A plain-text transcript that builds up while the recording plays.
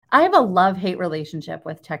I have a love-hate relationship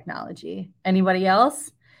with technology. Anybody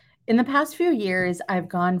else? In the past few years, I've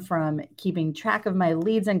gone from keeping track of my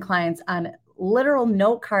leads and clients on literal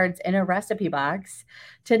note cards in a recipe box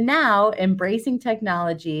to now embracing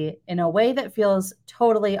technology in a way that feels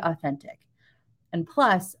totally authentic. And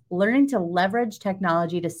plus, learning to leverage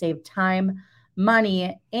technology to save time,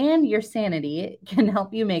 money, and your sanity can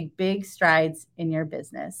help you make big strides in your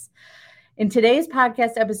business. In today's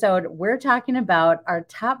podcast episode, we're talking about our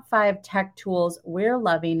top 5 tech tools we're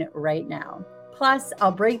loving right now. Plus,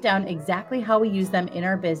 I'll break down exactly how we use them in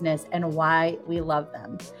our business and why we love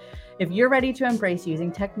them. If you're ready to embrace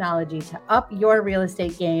using technology to up your real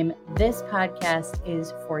estate game, this podcast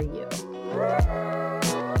is for you.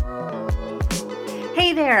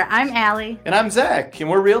 Hey there, I'm Allie. And I'm Zach, and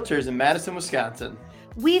we're realtors in Madison, Wisconsin.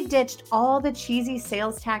 We've ditched all the cheesy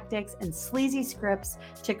sales tactics and sleazy scripts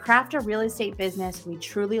to craft a real estate business we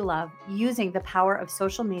truly love using the power of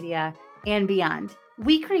social media and beyond.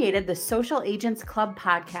 We created the Social Agents Club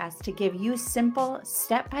podcast to give you simple,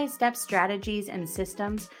 step-by-step strategies and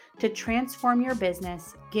systems to transform your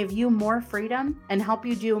business, give you more freedom, and help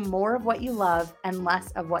you do more of what you love and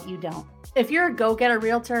less of what you don't. If you're a go-getter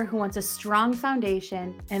realtor who wants a strong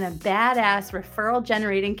foundation and a badass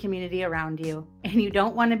referral-generating community around you, and you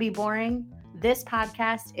don't want to be boring, this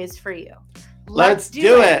podcast is for you. Let's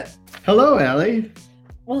do it. Hello, Allie.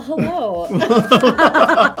 Well, hello.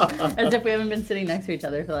 As if we haven't been sitting next to each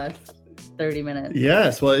other for the last 30 minutes.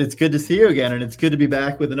 Yes, well, it's good to see you again, and it's good to be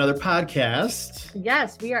back with another podcast.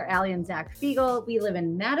 Yes, we are Allie and Zach Fiegel. We live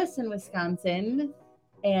in Madison, Wisconsin,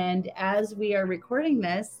 and as we are recording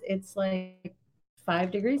this, it's like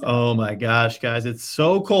 5 degrees. Oh my gosh, guys, it's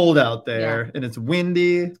so cold out there, and it's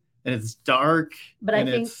windy, and it's dark. But I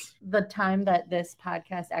think the time that this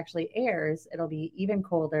podcast actually airs, it'll be even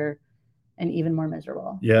colder and even more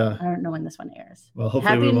miserable. Yeah. I don't know when this one airs. Well, hopefully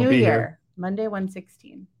Happy we won't New be Year. here. Monday,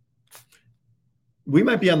 1/16. We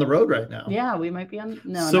might be on the road right now. Yeah, we might be on.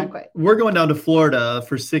 No, so not quite. We're going down to Florida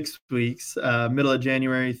for 6 weeks, middle of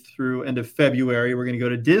January through end of February. We're going to go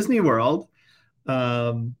to Disney World.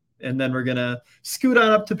 And then we're going to scoot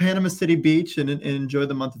on up to Panama City Beach and enjoy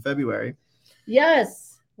the month of February.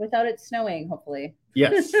 Yes, without it snowing, hopefully.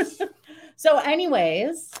 Yes. So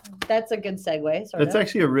anyways, that's a good segue. That's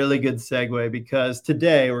actually a really good segue because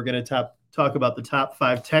today we're going to talk about the top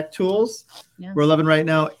 5 tech tools we're loving right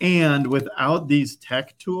now. And without these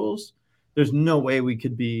tech tools, there's no way we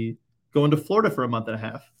could be going to Florida for a month and a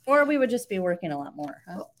half. Or we would just be working a lot more.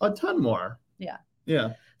 Huh? A ton more. Yeah.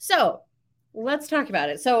 Yeah. So let's talk about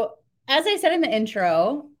it. So as I said in the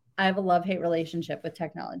intro, I have a love-hate relationship with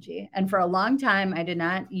technology. And for a long time, I did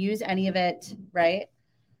not use any of it, right?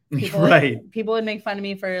 People would make fun of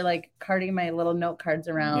me for like carting my little note cards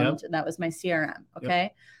around. And that was my CRM. Okay.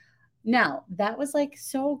 Yep. Now that was like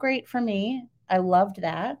so great for me. I loved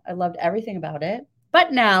that. I loved everything about it.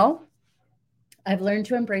 But now I've learned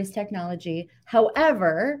to embrace technology.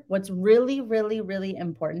 However, what's really, really, really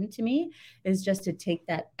important to me is just to take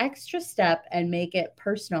that extra step and make it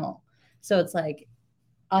personal. So it's like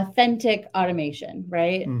authentic automation,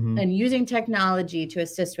 right? Mm-hmm. And using technology to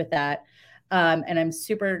assist with that. And I'm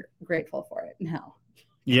super grateful for it now.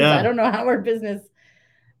 Yeah. I don't know how our business,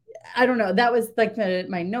 I don't know. That was like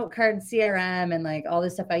my note card CRM and like all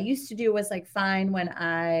this stuff I used to do was like fine when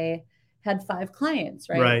I had 5 clients,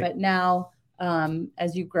 right? But now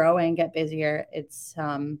as you grow and get busier, it's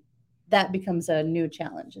that becomes a new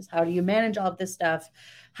challenge is how do you manage all of this stuff?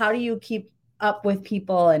 How do you keep up with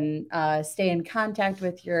people and stay in contact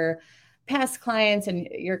with your past clients and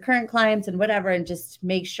your current clients and whatever, and just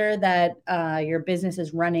make sure that your business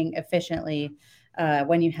is running efficiently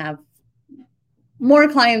when you have more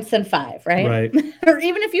clients than 5, right? Or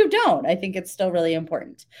even if you don't, I think it's still really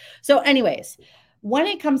important. So anyways, when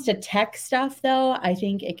it comes to tech stuff though, I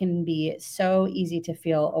think it can be so easy to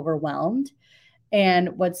feel overwhelmed.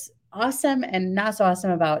 And what's awesome and not so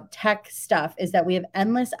awesome about tech stuff is that we have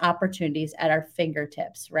endless opportunities at our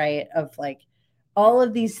fingertips, right? Of like all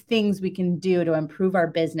of these things we can do to improve our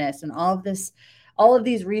business and all of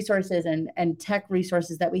these resources and tech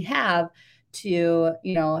resources that we have to,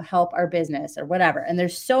 help our business or whatever. And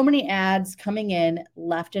there's so many ads coming in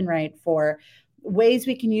left and right for ways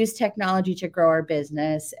we can use technology to grow our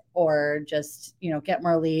business or just, get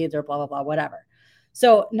more leads or blah, blah, blah, whatever.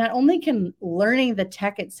 So not only can learning the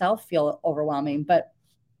tech itself feel overwhelming, but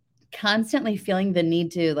constantly feeling the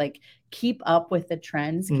need to like keep up with the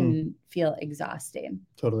trends can feel exhausting.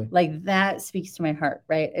 Totally. Like that speaks to my heart,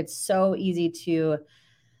 right? It's so easy to,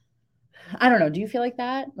 I don't know. Do you feel like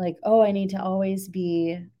that? Like, oh, I need to always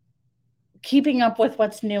be keeping up with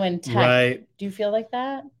what's new in tech. Right. Do you feel like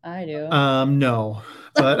that? I do. No,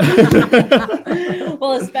 but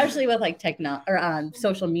well, especially with like or on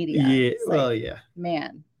social media. Yeah. Like, well, yeah.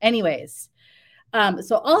 Man. Anyways,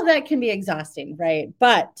 so all of that can be exhausting, right?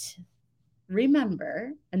 But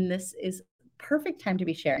remember, and this is perfect time to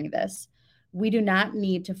be sharing this, we do not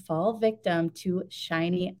need to fall victim to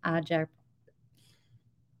shiny object.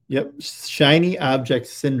 Yep. Shiny object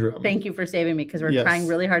syndrome. Thank you for saving me because we're trying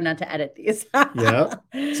really hard not to edit these. Yeah.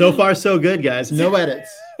 So far, so good, guys. No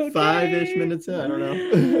edits. Okay. 5-ish minutes in. I don't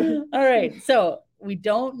know. All right. So we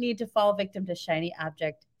don't need to fall victim to shiny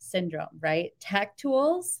object syndrome, right? Tech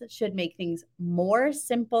tools should make things more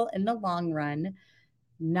simple in the long run,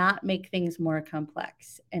 not make things more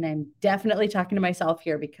complex. And I'm definitely talking to myself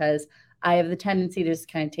here because I have the tendency to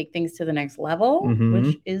just kind of take things to the next level,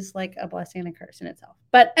 which is like a blessing and a curse in itself.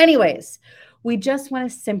 But anyways, we just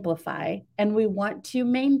want to simplify and we want to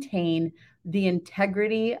maintain the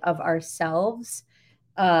integrity of ourselves,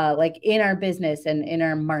 like in our business and in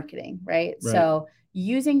our marketing, right? So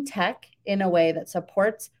using tech in a way that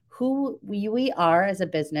supports who we are as a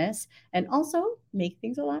business and also make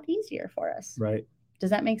things a lot easier for us. Right.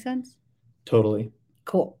 Does that make sense? Totally.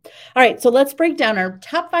 Cool. All right. So let's break down our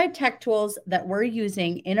top 5 tech tools that we're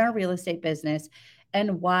using in our real estate business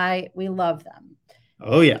and why we love them.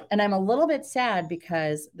 Oh, yeah. And I'm a little bit sad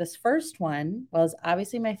because this first one was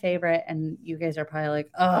obviously my favorite. And you guys are probably like,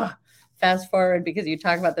 oh, fast forward because you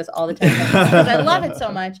talk about this all the time because I love it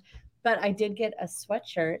so much. But I did get a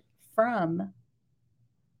sweatshirt from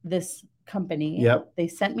this company. Yep. They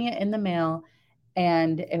sent me it in the mail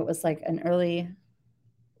and it was like an early,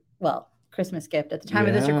 Christmas gift at the time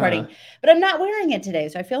of this recording, but I'm not wearing it today.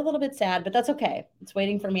 So I feel a little bit sad, but that's okay. It's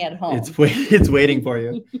waiting for me at home. It's waiting for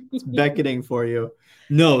you. It's beckoning for you.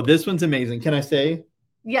 No, this one's amazing. Can I say?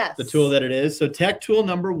 Yes. The tool that it is. So tech tool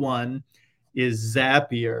number 1 is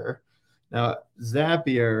Zapier. Now,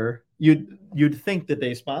 Zapier, you'd think that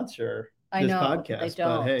they sponsor this podcast, they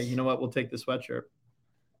don't. But hey, you know what? We'll take the sweatshirt.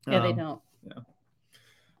 Yeah, they don't. Yeah.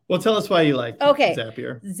 Well, tell us why you like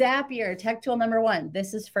Zapier. Zapier, tech tool number 1.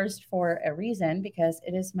 This is first for a reason because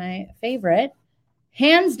it is my favorite,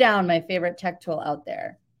 hands down, my favorite tech tool out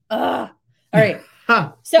there. All right.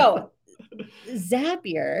 So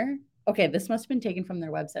Zapier. Okay, this must have been taken from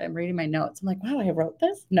their website. I'm reading my notes. I'm like, wow, I wrote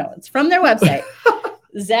this? No, it's from their website.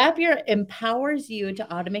 Zapier empowers you to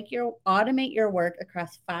automate your work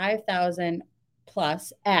across 5,000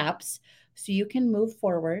 plus apps so you can move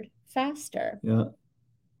forward faster. Yeah.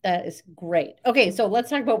 That is great. Okay, so let's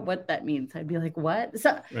talk about what that means. I'd be like, what?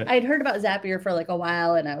 So I'd heard about Zapier for like a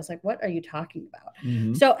while and I was like, what are you talking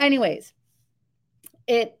about? So anyways,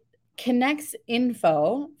 it connects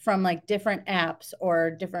info from like different apps or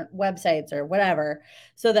different websites or whatever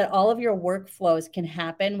so that all of your workflows can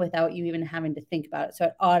happen without you even having to think about it. So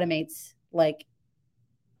it automates like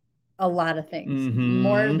a lot of things,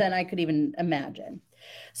 more than I could even imagine.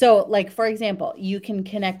 So like, for example, you can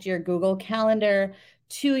connect your Google Calendar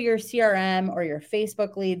to your CRM or your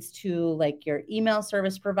Facebook leads to like your email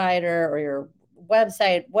service provider or your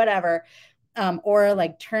website, whatever. Or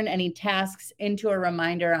like turn any tasks into a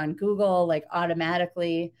reminder on Google, like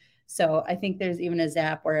automatically. So I think there's even a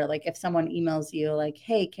Zap where like if someone emails you like,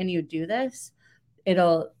 hey, can you do this?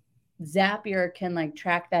 Zapier can like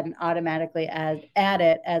track that and automatically add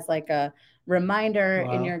it as like a reminder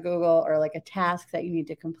in your Google or like a task that you need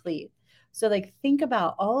to complete. So like think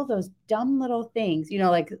about all of those dumb little things,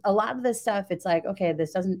 like a lot of this stuff, it's like, okay,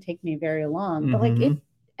 this doesn't take me very long, but like it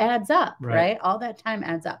adds up, right? All that time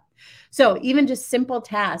adds up. So even just simple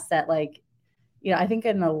tasks that like, I think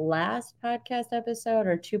in the last podcast episode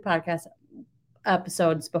or 2 podcast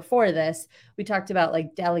episodes before this, we talked about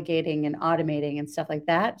like delegating and automating and stuff like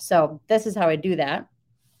that. So this is how I do that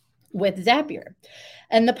with Zapier.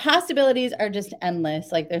 And the possibilities are just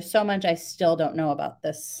endless. Like there's so much I still don't know about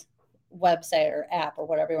this website or app or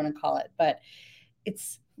whatever you want to call it, but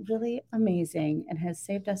it's really amazing and has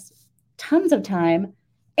saved us tons of time.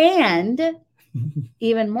 And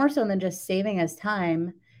even more so than just saving us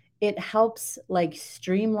time, it helps like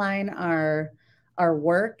streamline our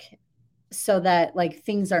work so that like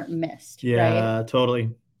things aren't missed. Yeah, right? Totally.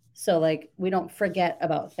 So like we don't forget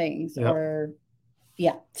about things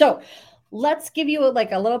So let's give you a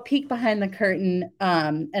little peek behind the curtain.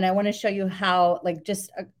 And I want to show you how like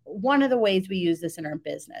just one of the ways we use this in our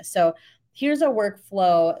business. So here's a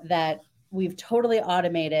workflow that we've totally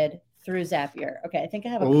automated through Zapier. Okay, I think I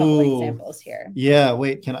have a couple examples here. Yeah,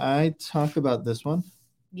 wait, can I talk about this one?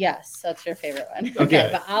 Yes, that's your favorite one. Okay,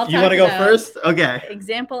 but I'll you want to go first? Okay.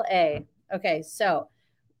 Example A. Okay, so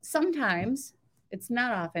sometimes, it's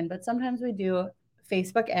not often, but sometimes we do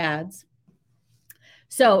Facebook ads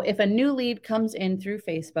So if a new lead comes in through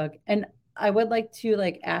Facebook, and I would like to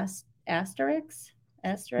like asterisk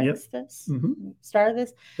this, star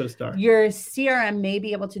this. Put a star. Your CRM may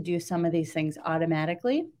be able to do some of these things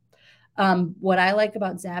automatically. What I like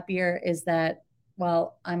about Zapier is that,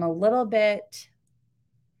 well, I'm a little bit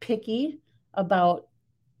picky about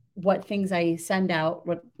what things I send out,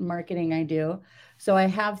 what marketing I do. So I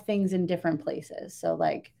have things in different places. So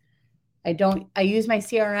like I use my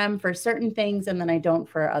CRM for certain things and then I don't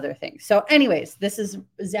for other things. So anyways,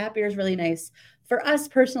 Zapier is really nice for us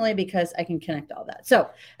personally because I can connect all that.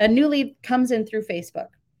 So a new lead comes in through Facebook.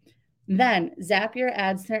 Then Zapier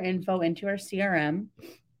adds their info into our CRM.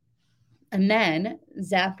 And then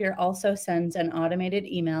Zapier also sends an automated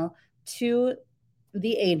email to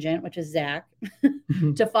the agent, which is Zach,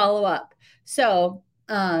 to follow up. So,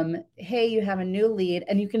 hey, you have a new lead,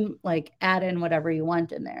 and you can like add in whatever you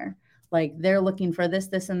want in there. Like they're looking for this,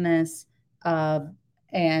 this, and this,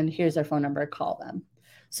 and here's their phone number, call them.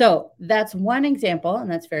 So that's one example, and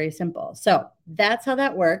that's very simple. So that's how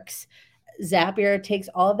that works. Zapier takes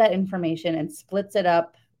all of that information and splits it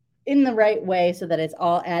up in the right way so that it's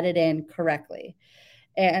all added in correctly.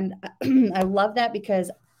 And I love that because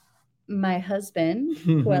my husband,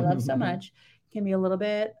 who I love so much, can be a little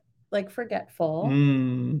bit like forgetful,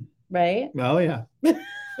 right? Oh, yeah.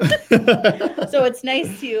 So it's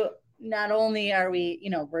nice to, not only are we,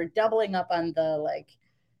 we're doubling up on the like,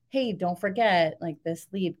 hey, don't forget, like this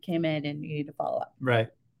lead came in and you need to follow up. Right.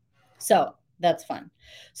 So that's fun.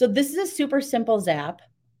 So this is a super simple Zap.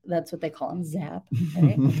 That's what they call them, Zap,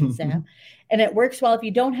 right? Zap. And it works well if you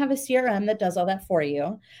don't have a CRM that does all that for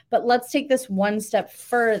you. But let's take this one step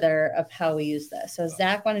further of how we use this. So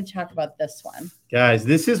Zach wanted to talk about this one. Guys,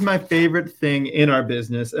 this is my favorite thing in our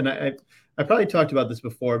business. And I probably talked about this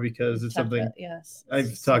before because it's something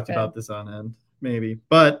I've talked about this on end, maybe.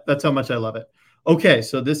 But that's how much I love it. Okay,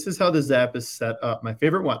 so this is how the Zap is set up. My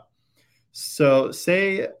favorite one. So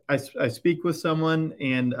say I speak with someone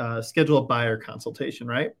and schedule a buyer consultation,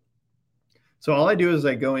 right? So all I do is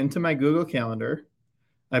I go into my Google Calendar,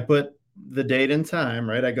 I put the date and time,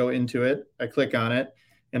 right? I go into it, I click on it,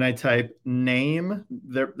 and I type name,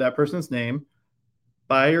 that person's name,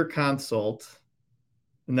 buyer consult,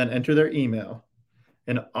 and then enter their email.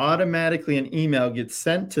 And automatically an email gets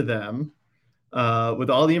sent to them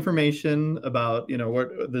with all the information about,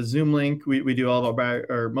 what the Zoom link. We do all of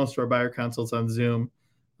our most of our buyer consults on Zoom.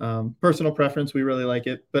 Personal preference, we really like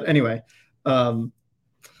it. But anyway,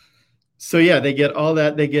 so yeah, they get all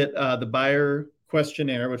that. They get the buyer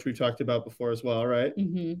questionnaire, which we talked about before as well, right?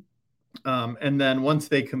 Mm-hmm. And then once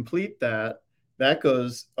they complete that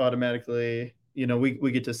goes automatically.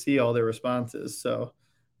 We get to see all their responses. So.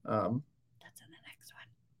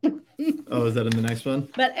 Oh, is that in the next one?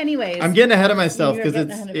 But anyways, I'm getting ahead of myself because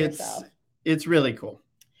it's really cool.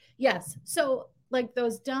 Yes. So like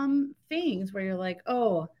those dumb things where you're like,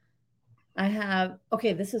 oh,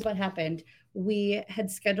 this is what happened. We had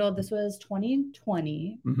scheduled, this was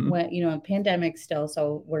 2020, when, pandemic still.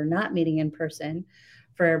 So we're not meeting in person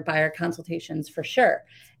for buyer consultations for sure.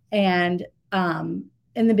 And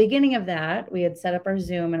in the beginning of that, we had set up our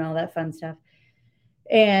Zoom and all that fun stuff.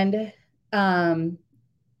 And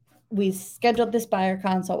we scheduled this buyer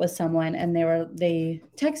consult with someone and they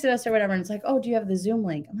texted us or whatever. And it's like, oh, do you have the Zoom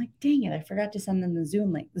link? I'm like, dang it, I forgot to send them the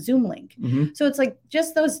Zoom link. Mm-hmm. So it's like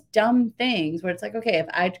just those dumb things where it's like, okay, if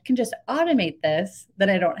I can just automate this, then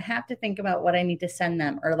I don't have to think about what I need to send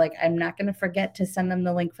them. Or like, I'm not going to forget to send them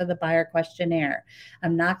the link for the buyer questionnaire.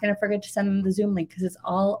 I'm not going to forget to send them the Zoom link because it's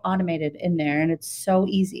all automated in there and it's so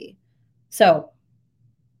easy. So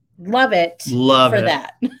love it. Love it.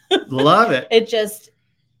 That. Love it. It just,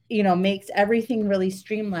 makes everything really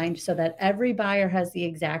streamlined so that every buyer has the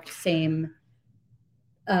exact same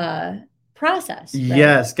process. Right?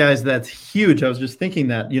 Yes, guys, that's huge. I was just thinking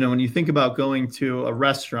that, when you think about going to a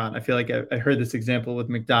restaurant, I feel like I heard this example with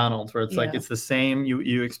McDonald's where it's like, it's the same,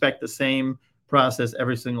 you expect the same process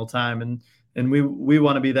every single time. And we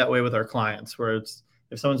want to be that way with our clients where it's,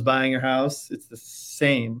 if someone's buying your house, it's the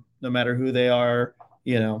same, no matter who they are,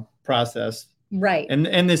 process. Right.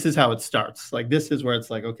 And this is how it starts. Like, this is where it's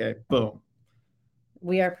like, okay, boom.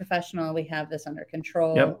 We are professional. We have this under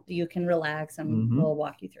control. Yep. You can relax and we'll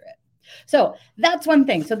walk you through it. So that's one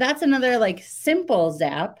thing. So that's another like simple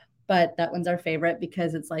Zap, but that one's our favorite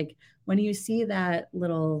because it's like when you see that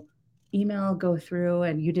little email go through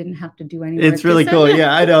and you didn't have to do anything. It's really cool.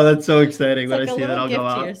 Yeah, I know. That's so exciting when I see that. I'll go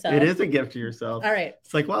out. Yourself. It is a gift to yourself. All right.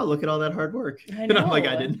 It's like, wow, look at all that hard work. And I'm like,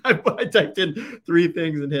 I typed in 3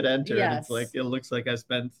 things and hit enter. Yes. And it's like, it looks like I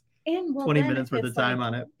spent and 20 minutes worth of time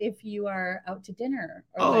on it. If you are out to dinner.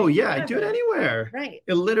 Or I do it anywhere. Right.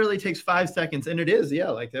 It literally takes 5 seconds. And it is,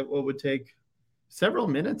 like that would take several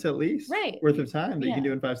minutes at least worth of time that you can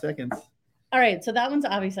do in 5 seconds. All right. So that one's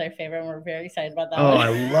obviously our favorite. And we're very excited about that one.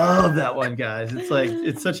 I love that one, guys. It's like,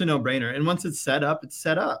 it's such a no-brainer. And once it's set up, it's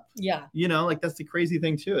set up. Yeah. That's the crazy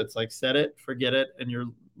thing too. It's like set it, forget it. And your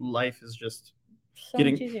life is just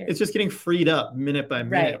it's just getting freed up minute by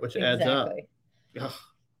minute, which adds up. Ugh,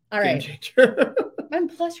 all right. Changer. And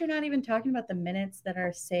plus you're not even talking about the minutes that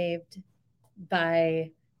are saved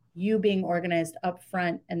by you being organized up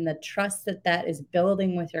front and the trust that is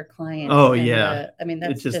building with your client.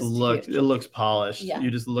 That's it looks polished. Yeah.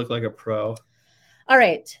 You just look like a pro. All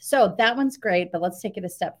right. So that one's great, but let's take it a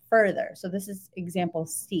step further. So this is example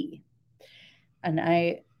C. And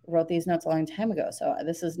I wrote these notes a long time ago. So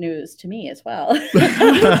this is news to me as well.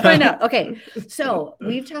 Let's find out. Okay. So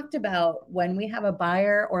we've talked about when we have a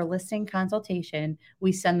buyer or listing consultation,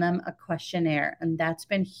 we send them a questionnaire. And that's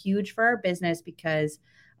been huge for our business because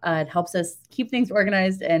it helps us keep things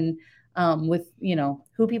organized and with,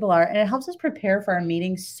 who people are. And it helps us prepare for our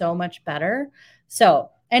meetings so much better. So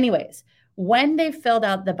anyways, when they filled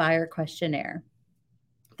out the buyer questionnaire,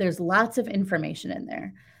 there's lots of information in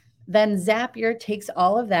there. Then Zapier takes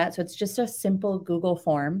all of that. So it's just a simple Google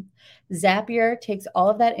form. Zapier takes all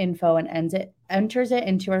of that info and enters it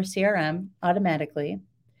into our CRM automatically.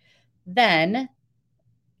 Then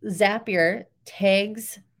Zapier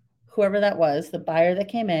tags whoever that was, the buyer that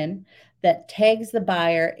came in, that tags the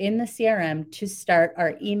buyer in the CRM to start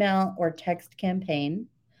our email or text campaign.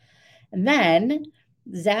 And then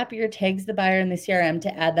Zapier tags the buyer in the CRM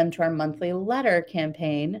to add them to our monthly letter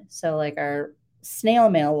campaign. So like our snail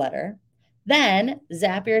mail letter. Then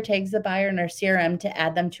Zapier tags the buyer in our CRM to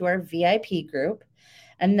add them to our VIP group.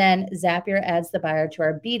 And then Zapier adds the buyer to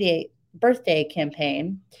our birthday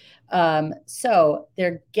campaign. So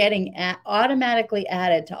they're getting automatically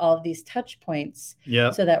added to all of these touch points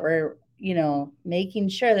so that we're, making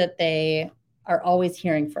sure that they are always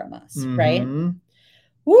hearing from us, right?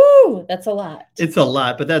 Woo, that's a lot. It's a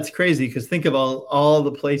lot, but that's crazy because think of all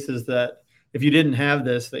the places that if you didn't have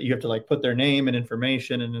this, that you have to like put their name and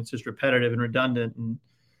information and it's just repetitive and redundant. And,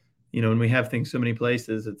 when we have things so many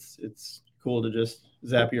places, it's cool to just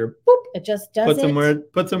Zapier. Boop, it just does put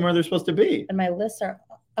them where they're supposed to be. And my lists are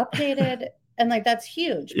updated and like that's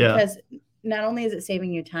huge because not only is it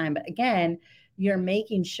saving you time, but again, you're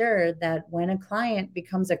making sure that when a client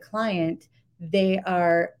becomes a client, they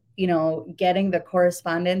are, getting the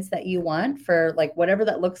correspondence that you want for like whatever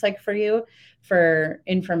that looks like for you, for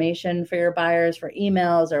information for your buyers, for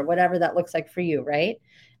emails or whatever that looks like for you, right?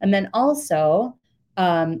 And then also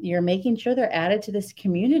you're making sure they're added to this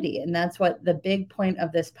community. And that's what the big point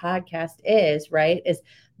of this podcast is, right? Is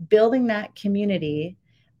building that community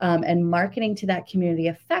and marketing to that community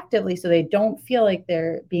effectively so they don't feel like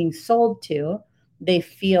they're being sold to. They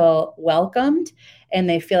feel welcomed and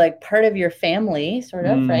they feel like part of your family, sort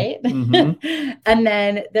of, right? Mm-hmm. And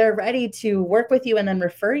then they're ready to work with you and then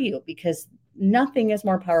refer you because nothing is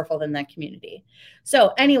more powerful than that community.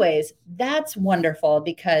 So anyways, that's wonderful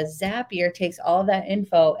because Zapier takes all of that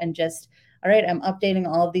info and just, all right, I'm updating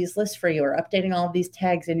all of these lists for you or updating all of these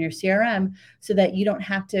tags in your CRM so that you don't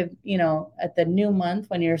have to, at the new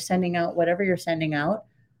month when you're sending out whatever you're sending out,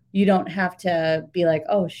 you don't have to be like,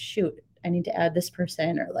 oh, shoot, I need to add this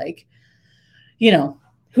person or like,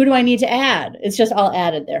 who do I need to add? It's just all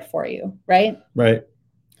added there for you, right? Right.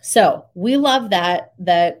 So we love that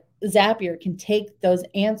Zapier can take those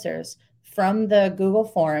answers from the Google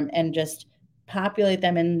form and just populate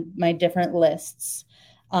them in my different lists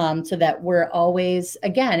so that we're always,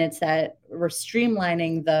 again, it's that we're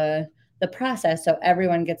streamlining the process so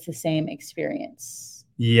everyone gets the same experience.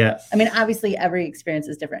 Yes. I mean, obviously every experience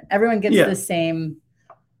is different. Everyone gets the same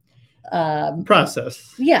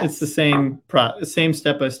process. Yeah, it's the same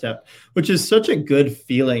step by step, which is such a good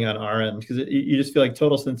feeling on our end because you just feel like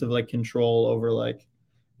total sense of like control over like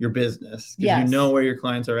your business because you know where your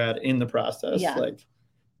clients are at in the process, like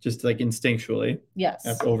just like instinctually. Yes.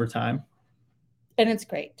 Over time. And it's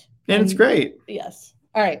great. It's great. Yes.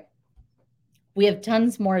 All right. We have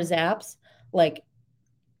tons more Zaps. Like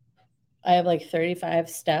I have like 35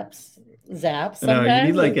 steps. Zaps. No, you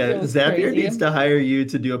need like a Zapier needs to hire you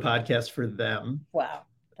to do a podcast for them. Wow.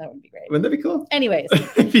 That would be great. Wouldn't that be cool? Anyways.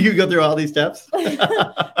 If you could go through all these steps.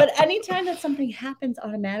 But anytime that something happens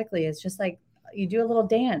automatically, it's just like you do a little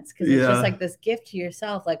dance because it's just like this gift to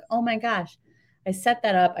yourself. Like, oh my gosh, I set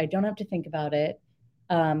that up. I don't have to think about it.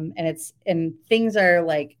 And things are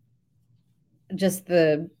like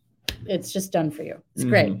it's just done for you. It's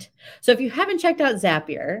great. So if you haven't checked out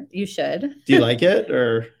Zapier, you should. Do you like it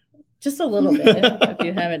or? just a little bit, if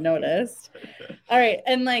you haven't noticed. All right.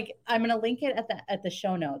 And like, I'm going to link it at the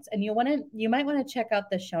show notes, and you might want to check out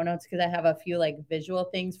the show notes, because I have a few like visual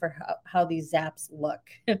things for how these zaps look,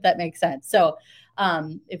 if that makes sense. So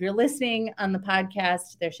if you're listening on the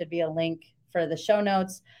podcast, there should be a link for the show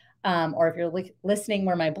notes. Or if you're listening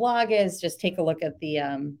where my blog is, just take a look at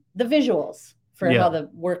the visuals for how the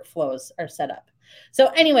workflows are set up. So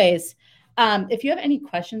anyways, if you have any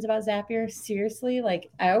questions about Zapier, seriously, like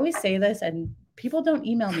I always say this, and people don't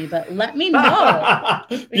email me, but let me know.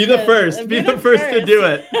 Be the first to do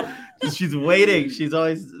it. She's waiting. She's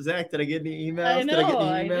always, Zach, did I get any emails? I know, did I get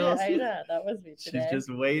any emails? I did. That was me today. She's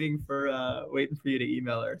just waiting for you to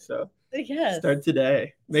email her. So yes. Start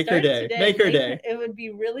today. Make her day. It would be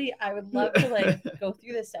really, I would love to like go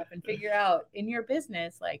through this stuff and figure out in your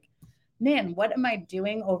business, like, man, what am I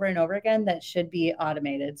doing over and over again that should be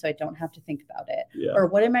automated so I don't have to think about it? Yeah. Or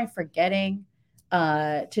what am I forgetting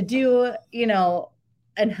to do,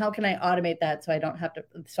 and how can I automate that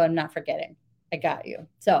so I'm not forgetting? I got you.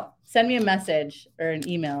 So send me a message or an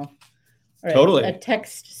email or a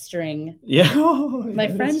text string. Yeah. My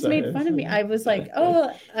friends made fun of me. I was like,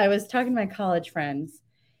 I was talking to my college friends,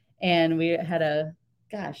 and we had a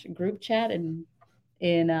group chat in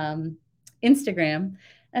Instagram.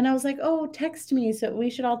 And I was like, text me. So we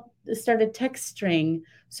should all start a text string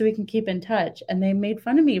so we can keep in touch. And they made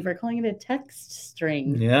fun of me for calling it a text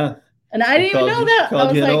string. Yeah. And I didn't even know that.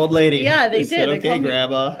 Called you an old lady. Yeah, they did. Said, okay,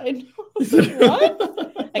 Grandma. I know.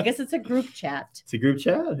 What? I guess it's a group chat. It's a group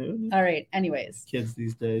chat. All right. Anyways. Kids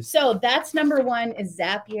these days. So that's number 1 is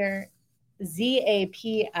Zapier,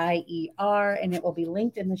 Zapier, and it will be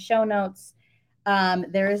linked in the show notes.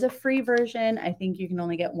 There is a free version. I think you can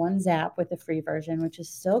only get one Zap with the free version, which is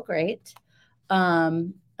so great.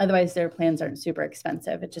 Otherwise, their plans aren't super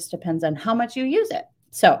expensive. It just depends on how much you use it.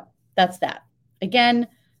 So that's that. Again,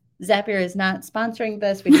 Zapier is not sponsoring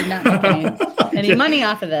this. We did not make any money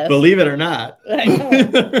off of this. Believe it or not. I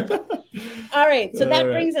know. All right. So that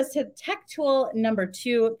brings us to tech tool number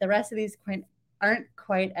 2. The rest of these aren't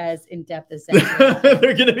quite as in-depth as Zapier.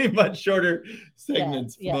 They're going to be much shorter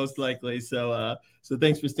segments, most likely. So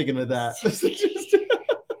thanks for sticking with that.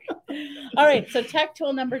 All right. So tech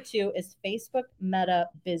tool number 2 is Facebook Meta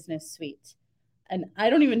Business Suite. And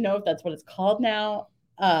I don't even know if that's what it's called now.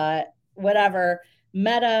 Whatever.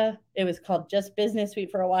 Meta, it was called just Business Suite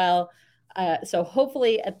for a while. So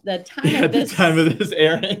hopefully at the time of this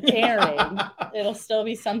airing, it'll still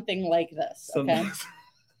be something like this. Okay.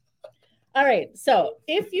 All right. So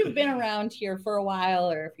if you've been around here for a while,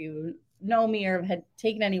 or if you know me or had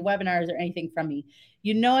taken any webinars or anything from me,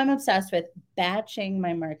 I'm obsessed with batching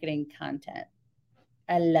my marketing content.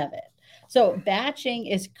 I love it. So batching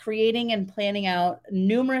is creating and planning out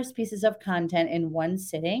numerous pieces of content in one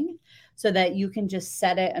sitting so that you can just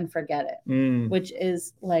set it and forget it, which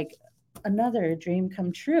is like another dream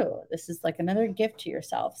come true. This is like another gift to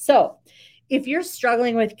yourself. So if you're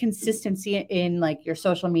struggling with consistency in like your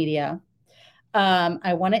social media,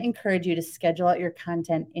 I want to encourage you to schedule out your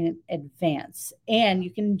content in advance. And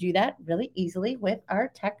you can do that really easily with our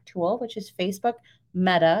tech tool, which is Facebook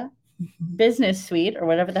Meta Business Suite, or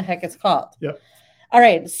whatever the heck it's called. Yep. All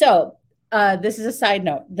right. So this is a side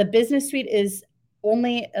note. The Business Suite is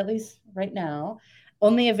only, at least right now,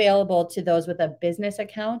 only available to those with a business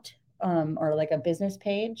account or like a business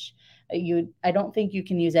page. I don't think you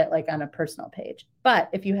can use it like on a personal page. But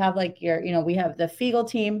if you have like we have the Fiegel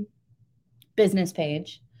Team business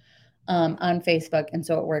page on Facebook. And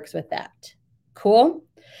so it works with that. Cool.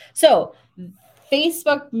 So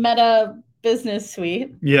Facebook Meta Business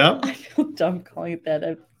Suite. Yeah. I feel dumb calling it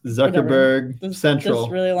that. Zuckerberg Central.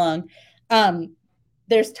 That's really long.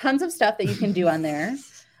 There's tons of stuff that you can do on there.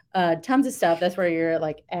 Tons of stuff. That's where your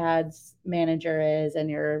like ads manager is and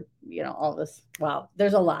your, all this. Wow.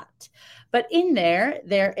 There's a lot. But in there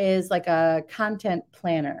is like a content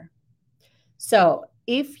planner. So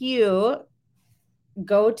if you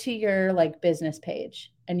go to your like business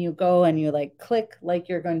page and you go and you like click like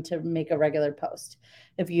you're going to make a regular post.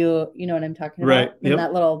 If you know what I'm talking about, right. And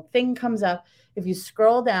that little thing comes up. If you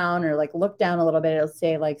scroll down or like look down a little bit, it'll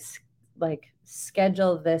say like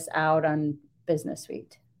schedule this out on Business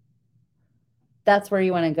Suite. That's where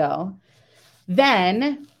you want to go.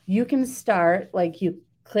 Then you can start, like you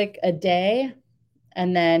click a day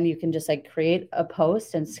and then you can just like create a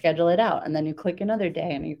post and schedule it out. And then you click another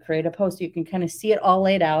day and you create a post. You can kind of see it all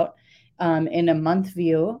laid out in a month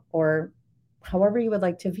view or however you would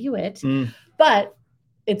like to view it. But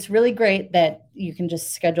it's really great that you can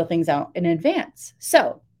just schedule things out in advance.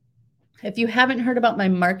 So if you haven't heard about my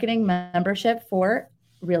marketing membership for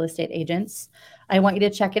real estate agents, I want you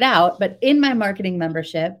to check it out. But in my marketing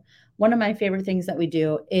membership, one of my favorite things that we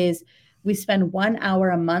do is we spend 1 hour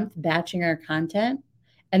a month batching our content,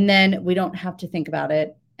 and then we don't have to think about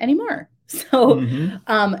it anymore. So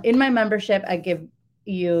in my membership, I give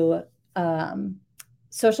you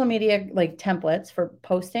social media like templates for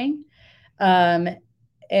posting.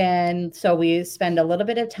 And so we spend a little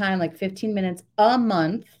bit of time, like 15 minutes a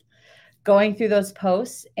month, going through those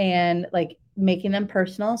posts and like making them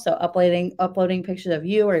personal. So uploading pictures of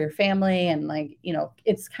you or your family. And like, you know,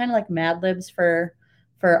 it's kind of like Mad Libs for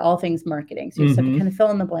all things marketing. So you just have to kind of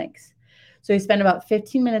fill in the blanks. So we spend about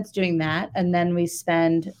 15 minutes doing that. And then we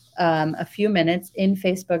spend a few minutes in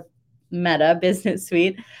Facebook Meta Business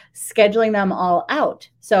Suite scheduling them all out.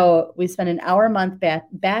 So we spend an hour a month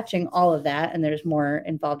batching all of that. And there's more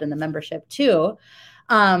involved in the membership too.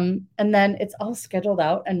 And then it's all scheduled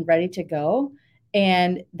out and ready to go.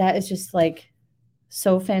 And that is just like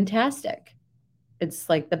so fantastic. It's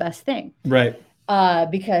like the best thing. Right.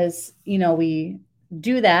 Because, you know, we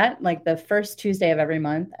do that like the first Tuesday of every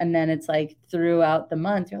month. And then it's like throughout the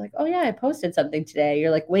month, you're like, oh yeah, I posted something today.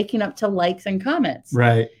 You're like waking up to likes and comments.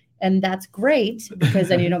 Right. And that's great because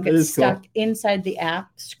then you don't get stuck inside the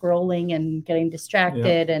app scrolling and getting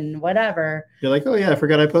distracted and whatever. You're like, oh yeah, I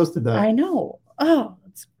forgot I posted that. I know. Oh,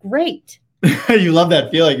 it's great. You love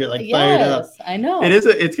that feeling. You're like fired up. I know.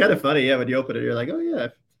 It's kind of funny. Yeah. When you open it, you're like, oh yeah.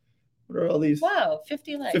 What are all these? Wow,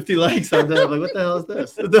 50 likes. 50 likes on that. I'm like, what the hell is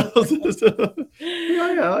this?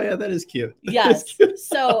 Oh yeah, that is cute. Yes.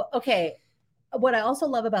 So, okay. What I also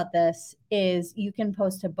love about this is you can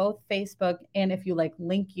post to both Facebook, and if you like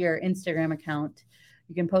link your Instagram account,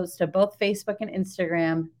 you can post to both Facebook and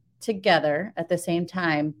Instagram together at the same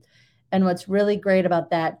time. And what's really great about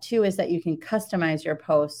that too is that you can customize your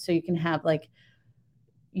posts. So you can have like,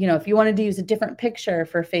 you know, if you wanted to use a different picture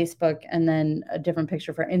for Facebook and then a different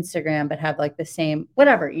picture for Instagram, but have like the same,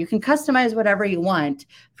 whatever, you can customize whatever you want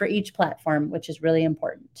for each platform, which is really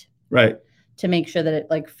important. Right. To make sure that it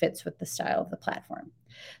like fits with the style of the platform.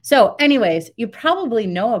 So anyways, you probably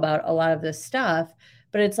know about a lot of this stuff,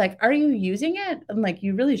 but it's like, are you using it? I'm like,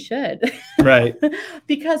 you really should. Right.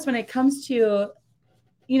 Because when it comes to,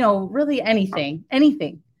 you know, really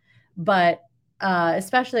anything, but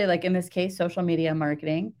especially like in this case, social media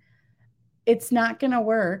marketing, it's not going to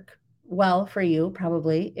work well for you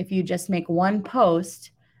probably if you just make one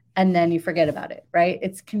post and then you forget about it, right?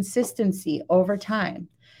 It's consistency over time.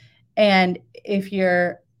 And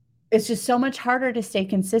it's just so much harder to stay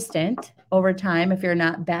consistent over time if you're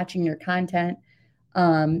not batching your content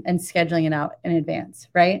and scheduling it out in advance,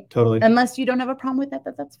 right? Totally. Unless you don't have a problem with that,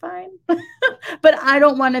 that's fine. But I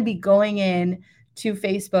don't want to be going in to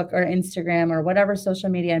Facebook or Instagram or whatever social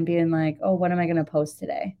media and being like, oh, what am I going to post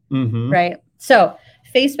today? Right? So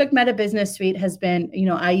Facebook Meta Business Suite has been, you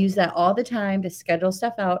know, I use that all the time to schedule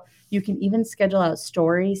stuff out. You can even schedule out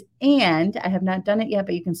stories, and I have not done it yet,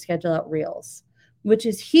 but you can schedule out reels, which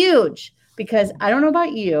is huge because I don't know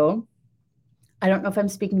about you. I don't know if I'm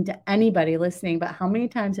speaking to anybody listening, but how many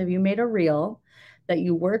times have you made a reel that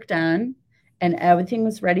you worked on and everything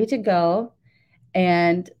was ready to go?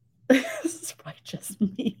 And this is probably just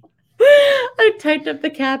me. I typed up the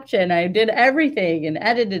caption. I did everything and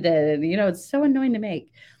edited it. And, you know, it's so annoying to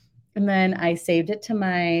make. And then I saved it to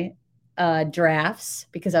my drafts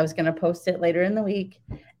because I was going to post it later in the week.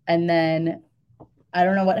 And then I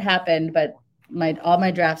don't know what happened, but all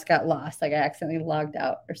my drafts got lost. Like I accidentally logged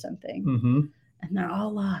out or something. And they're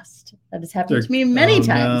all lost. That has happened to me many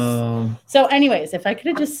times. No. So anyways, if I could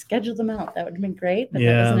have just scheduled them out, that would have been great. But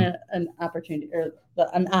that wasn't an opportunity or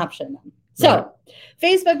an option. So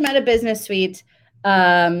Facebook Meta Business Suite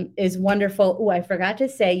is wonderful. Oh, I forgot to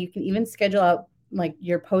say, you can even schedule out like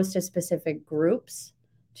your post to specific groups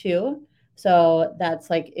too. So that's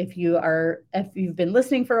like, if you've been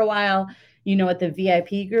listening for a while, you know what the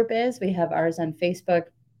VIP group is. We have ours on Facebook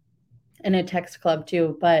and a text club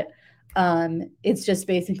too, but it's just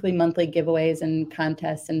basically monthly giveaways and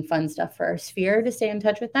contests and fun stuff for our sphere to stay in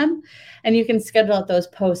touch with them. And you can schedule out those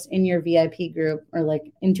posts in your VIP group or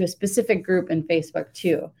like into a specific group in Facebook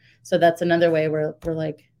too. So that's another way we're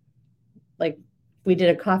like we did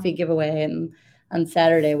a coffee giveaway, and on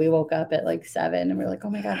Saturday we woke up at like 7 and we're like, oh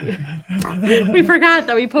my God, we forgot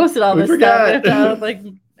that we posted all this stuff. We have to like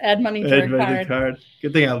add money to our card.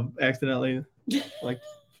 Good thing I accidentally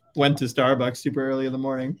went to Starbucks super early in the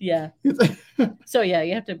morning. Yeah. So yeah,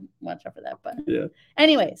 you have to watch out for that. But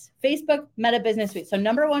anyways, Facebook Meta Business Suite. So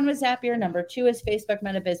number 1 was Zapier. Number 2 is Facebook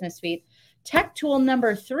Meta Business Suite. Tech tool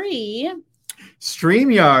number 3.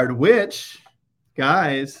 StreamYard, which,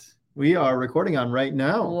 guys, we are recording on right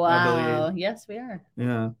now. Wow. Yes, we are.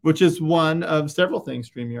 Yeah. Which is one of several things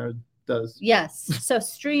StreamYard does. Yes. So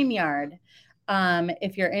StreamYard.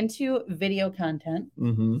 if you're into video content.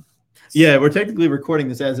 Mm-hmm. Yeah, we're technically recording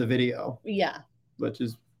this as a video. Yeah. Which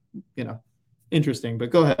is, interesting, but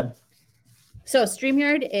go ahead. So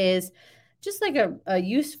StreamYard is just like a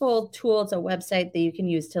useful tool. It's a website that you can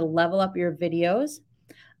use to level up your videos.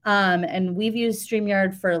 And we've used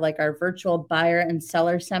StreamYard for like our virtual buyer and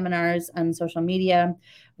seller seminars on social media.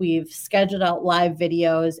 We've scheduled out live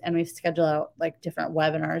videos, and we've scheduled out like different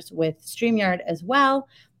webinars with StreamYard as well.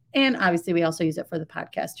 And obviously we also use it for the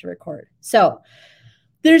podcast to record. So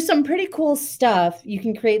there's some pretty cool stuff. You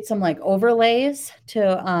can create some like overlays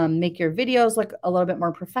to make your videos look a little bit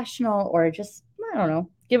more professional, or just, I don't know,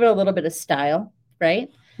 give it a little bit of style, right?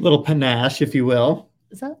 A little panache, if you will.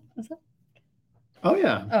 Is that? Oh,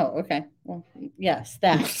 yeah. Oh, okay. Well, yes,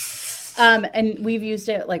 that. And we've used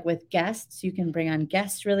it like with guests. You can bring on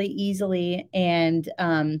guests really easily. And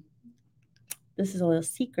this is a little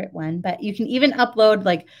secret one, but you can even upload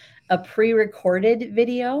like a pre-recorded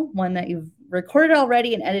video, one that you've recorded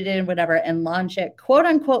already and edited and whatever, and launch it quote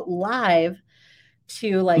unquote live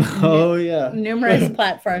to like numerous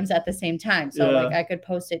platforms at the same time. So like I could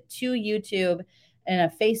post it to YouTube and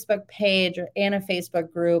a Facebook page and a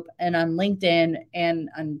Facebook group, and on LinkedIn and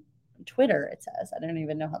on Twitter, it says. I don't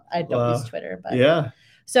even know how, I don't use Twitter, but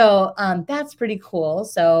so that's pretty cool.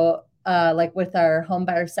 So like with our home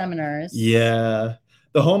buyer seminars. Yeah.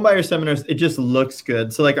 The home buyer seminars, it just looks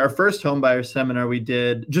good. So like our first home buyer seminar we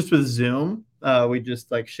did just with Zoom, we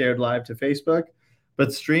just like shared live to Facebook, but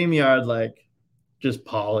StreamYard like just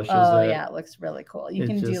polishes it. Oh yeah, it looks really cool. You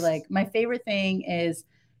can do like, my favorite thing is,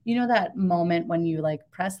 that moment when you like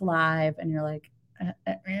press live and you're like, am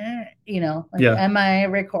I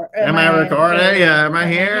recording? Am I recording? Yeah. Am I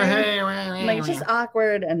here? Hey, like it's just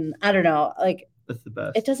awkward. And I don't know, like that's the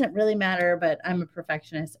best. It doesn't really matter, but I'm a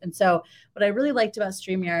perfectionist. And so what I really liked about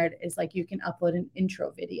StreamYard is like, you can upload an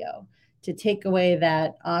intro video to take away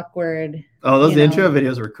that awkward. Oh, those intro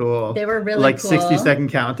videos were cool. They were really like cool. 60-second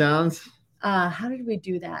countdowns. How did we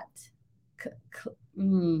do that?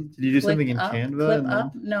 Did you do something in Canva? Clip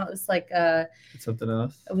up? No, it was like something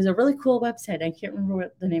else. It was a really cool website. I can't remember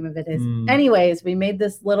what the name of it is. Anyways, we made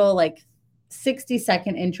this little like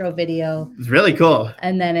 60-second intro video. It's really cool.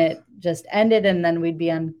 And then it just ended, and then we'd be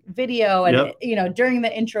on video, and during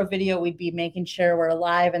the intro video we'd be making sure we're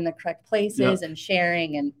live in the correct places and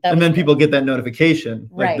sharing, and then people get that notification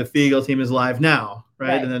like the Fiegel team is live now,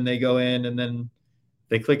 right? And then they go in, and then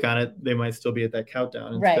they click on it, they might still be at that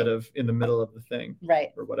countdown instead of in the middle of the thing,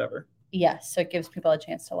 or whatever. Yes, so it gives people a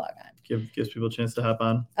chance to log on. Gives people a chance to hop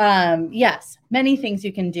on. Yes, many things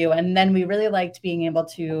you can do. And then we really liked being able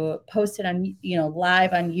to post it on,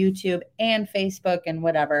 live on YouTube and Facebook and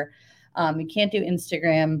whatever. You can't do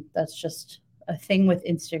Instagram. That's just a thing with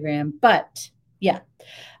Instagram. But yeah,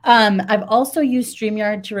 I've also used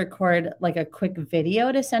StreamYard to record like a quick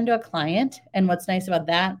video to send to a client. And what's nice about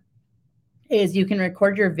that is you can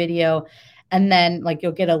record your video, and then like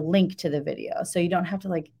you'll get a link to the video. So you don't have to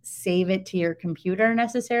like save it to your computer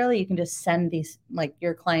necessarily. You can just send these like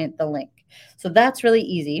your client the link. So that's really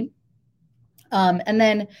easy. And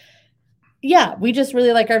then, we just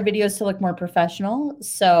really like our videos to look more professional.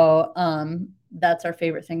 So that's our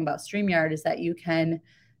favorite thing about StreamYard, is that you can,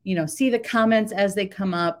 see the comments as they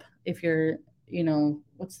come up. If you're,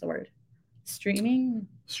 what's the word? Streaming,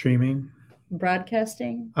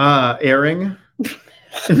 broadcasting, airing.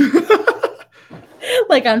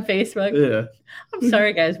 Like on Facebook. Yeah. I'm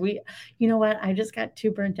sorry, guys. You know what? I just got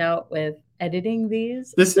too burnt out with editing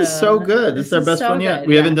these. This is so good. This is our best one yet.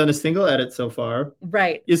 We haven't done a single edit so far.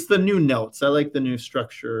 Right. It's the new notes. I like the new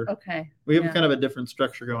structure. Okay. We have kind of a different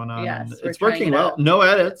structure going on. Yes, it's working well. No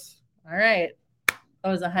edits. All right.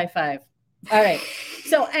 That was a high five. All right.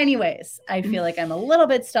 So anyways, I feel like I'm a little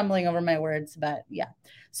bit stumbling over my words, but yeah.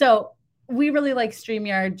 So we really like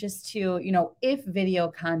StreamYard just to, if video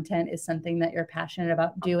content is something that you're passionate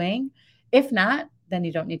about doing. If not, then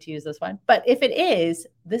you don't need to use this one. But if it is,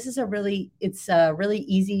 it's a really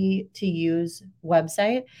easy to use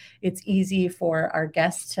website. It's easy for our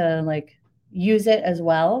guests to like use it as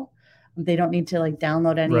well. They don't need to like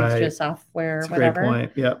download any extra software, That's whatever. A great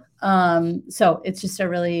point. Yep. So it's just a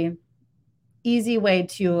really easy way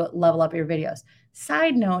to level up your videos.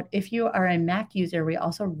 Side note, if you are a Mac user, we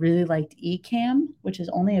also really liked Ecamm, which is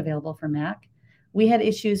only available for Mac. We had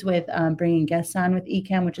issues with bringing guests on with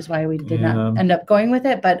Ecamm, which is why we did not end up going with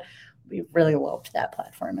it, but we really loved that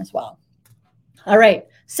platform as well. All right,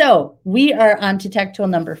 so we are on to tech tool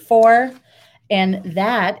number 4, and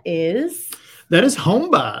that is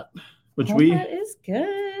HomeBot, HomeBot is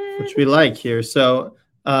good, which we like here. So,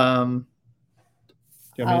 do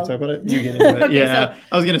you You want me to talk about it? You get into it. Okay, yeah. So,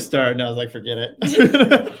 I was going to start and I was like, forget it.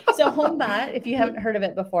 So HomeBot, if you haven't heard of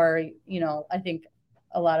it before, I think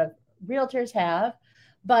a lot of realtors have,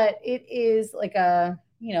 but it is like kind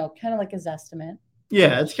of like a Zestimate.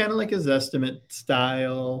 Yeah, it's kind of like a Zestimate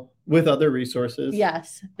style with other resources.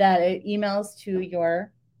 Yes, that it emails to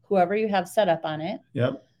whoever you have set up on it.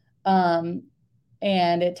 Yep. And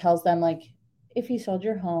it tells them like, if you sold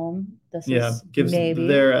your home, this is gives maybe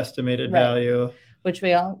their estimated value, which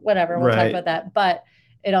we'll talk about that. But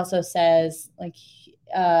it also says like,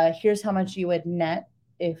 here's how much you would net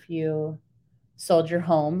if you sold your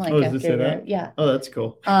home. Like, does it say that? Yeah. Oh, that's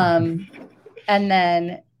cool. And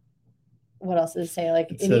then what else does it say? Like,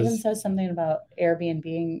 it even says something about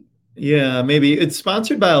Airbnb. Yeah, maybe it's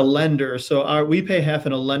sponsored by a lender. So we pay half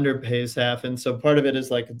and a lender pays half. And so part of it is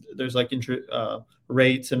like, there's like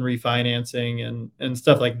rates and refinancing and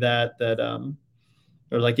stuff like that,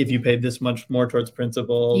 or like if you paid this much more towards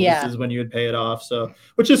principal, this is when you would pay it off. So,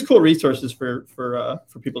 which is cool resources for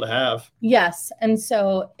people to have. Yes. And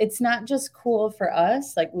so it's not just cool for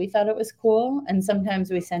us. Like, we thought it was cool. And sometimes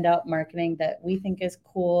we send out marketing that we think is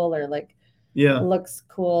cool or like, looks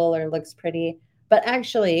cool or looks pretty. But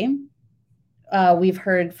actually, we've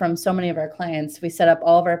heard from so many of our clients, we set up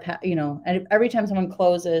all of our, and every time someone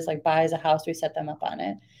closes, like buys a house, we set them up on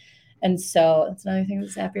it. And so that's another thing that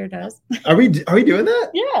Zapier does. Are we doing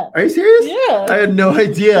that? Yeah. Are you serious? Yeah. I had no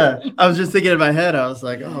idea. I was just thinking in my head, I was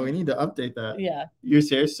like, oh, we need to update that. Yeah. You're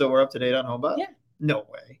serious? So we're up to date on HomeBot? Yeah. No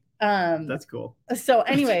way. That's cool. So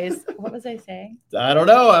anyways, what was I saying? I don't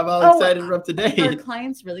know. I'm all excited we're up to date. Our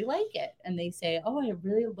clients really like it. And they say, oh, I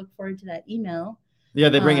really look forward to that email. Yeah,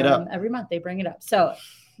 they bring it up. Every month they bring it up. So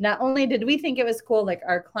not only did we think it was cool, like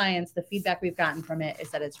our clients, the feedback we've gotten from it is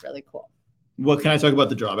that it's really cool. Well, can I talk about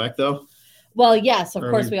the drawback though? Well, yes, of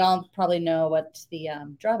course, we all probably know what the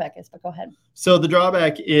drawback is, but go ahead. So the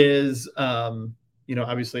drawback is,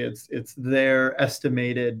 obviously it's their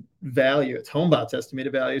estimated value. It's HomeBot's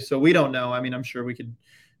estimated value. So we don't know. I mean, I'm sure we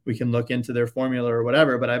can look into their formula or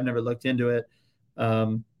whatever, but I've never looked into it.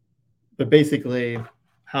 But basically,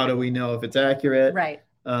 how do we know if it's accurate? Right.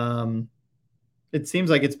 It seems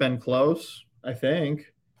like it's been close, I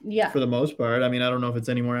think. Yeah. For the most part. I mean, I don't know if it's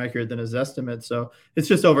any more accurate than his estimate. So it's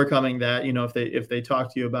just overcoming that, if they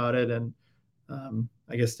talk to you about it and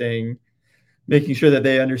I guess making sure that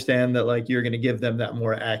they understand that like you're going to give them that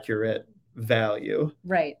more accurate value.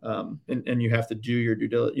 Right. And you have to do your due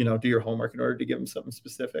diligence, do your homework in order to give them something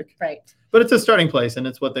specific. Right. But it's a starting place and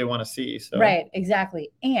it's what they want to see. So. Right. Exactly.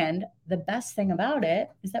 And the best thing about it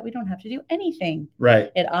is that we don't have to do anything.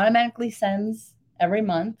 Right. It automatically sends every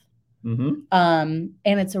month. Mm-hmm.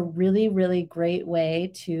 And it's a really, really great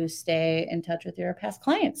way to stay in touch with your past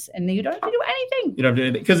clients. And you don't have to do anything. You don't have to do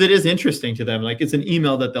anything because it is interesting to them. Like it's an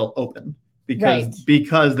email that they'll open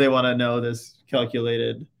because they want to know this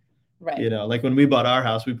calculated. Right. Like when we bought our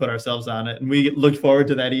house, we put ourselves on it and we looked forward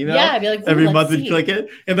to that email. Yeah. I'd be like, every month we'd click it.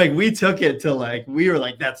 And like, we took it to like, we were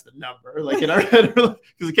like, that's the number. Like in our head, because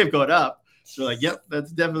it kept going up. So we're like, yep,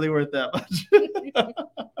 that's definitely worth that much.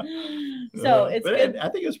 So it's good. I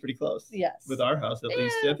think it was pretty close. Yes. With our house, at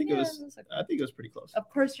least. I think it was pretty close. Of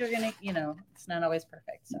course, you're going to, it's not always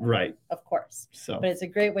perfect. So, right. Of course. So, but it's a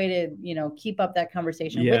great way to, keep up that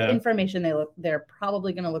conversation with information they're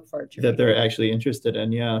probably going to look forward to. That they're actually interested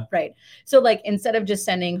in. Yeah. Right. So like, instead of just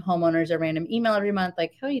sending homeowners a random email every month,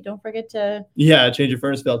 like, hey, don't forget to. Yeah. Change your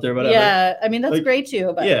furnace filter, whatever. Yeah. I mean, that's great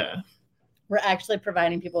too. But yeah. We're actually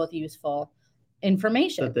providing people with useful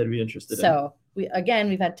information that they'd be interested in. So we've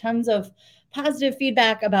had tons of positive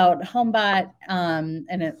feedback about HomeBot,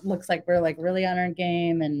 and it looks like we're like really on our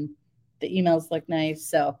game and the emails look nice.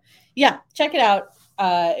 So yeah, check it out.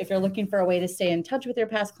 If you're looking for a way to stay in touch with your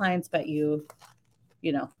past clients, but you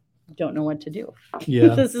don't know what to do.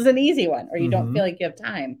 Yeah. This is an easy one, or you don't feel like you have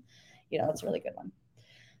time. It's a really good one.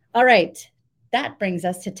 All right. That brings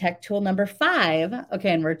us to tech tool number 5.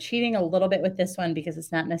 Okay, and we're cheating a little bit with this one because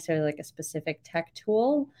it's not necessarily like a specific tech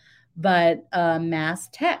tool, but mass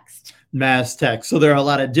text. Mass text. So there are a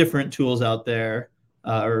lot of different tools out there,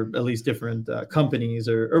 or at least different companies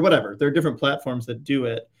or whatever. There are different platforms that do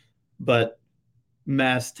it, but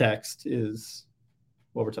mass text is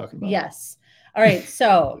what we're talking about. Yes. All right.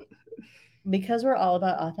 So because we're all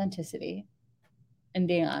about authenticity and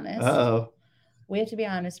being honest. Uh-oh. We have to be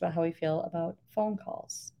honest about how we feel about phone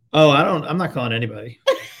calls. Oh, I'm not calling anybody.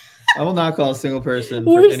 I will not call a single person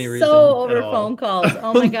for any reason. We're so over phone calls.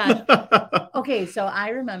 Oh my gosh. Okay, so I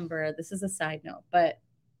remember, this is a side note, but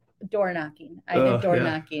door knocking. I did door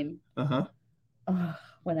knocking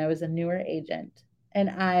when I was a newer agent. And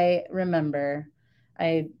I remember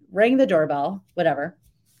I rang the doorbell, whatever.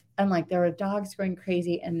 and like there were dogs going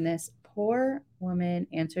crazy, and this poor woman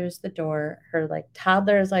answers the door. Her like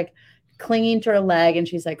toddler is like clinging to her leg, and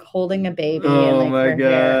she's like holding a baby. Oh and like my her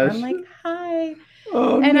hair. gosh. I'm like, hi.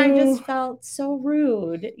 Oh, and no. I just felt so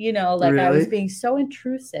rude, you know, like I was being so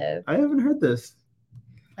intrusive. I haven't heard this.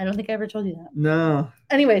 I don't think I ever told you that. No.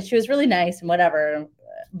 Anyway, she was really nice and whatever,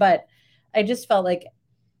 but I just felt like,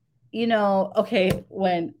 you know, okay,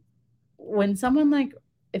 when someone like,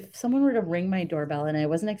 if someone were to ring my doorbell and I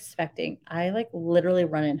wasn't expecting, I like literally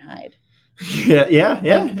run and hide. Yeah.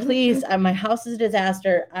 Like, please, my house is a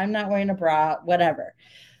disaster. I'm not wearing a bra, whatever.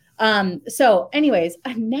 So anyways,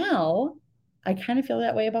 now I kind of feel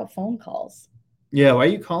that way about phone calls. Yeah, why are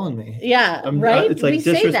you calling me? Yeah, right? It's like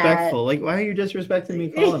disrespectful. Like, why are you disrespecting me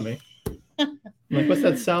calling me? I'm like, what's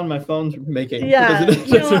that sound my phone's making? Yeah,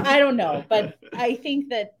 no, I don't know. But I think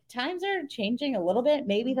that times are changing a little bit.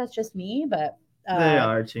 Maybe that's just me, but they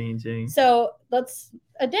are changing. So let's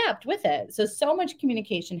adapt with it. So much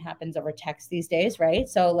communication happens over text these days, right?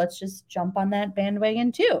 So let's just jump on that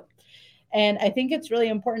bandwagon too. And I think it's really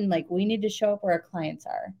important. Like, we need to show up where our clients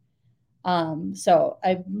are. So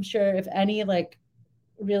I'm sure if any like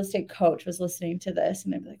real estate coach was listening to this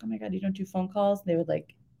and they'd be like, oh my God, you don't do phone calls. They would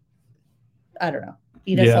like, I don't know,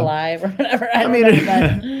 eat us alive or whatever. I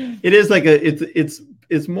mean, it is like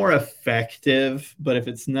it's more effective, but if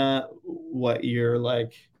it's not what you're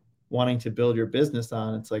like wanting to build your business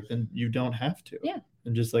on, it's like, then you don't have to. Yeah.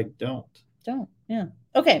 And just like, don't. Yeah.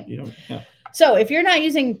 Okay. You don't. Yeah. So if you're not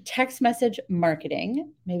using text message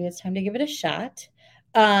marketing, maybe it's time to give it a shot.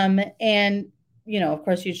 And you know, of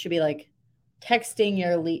course you should be like texting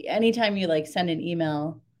your lead anytime you like send an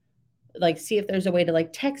email, like see if there's a way to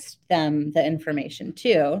like text them the information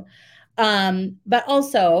too. But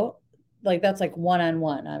also like that's like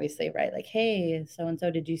one-on-one, obviously, right? Like, hey,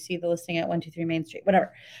 so-and-so, did you see the listing at 123 Main Street?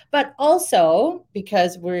 Whatever. But also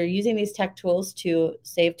because we're using these tech tools to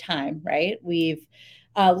save time, right? We've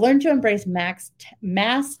learned to embrace mass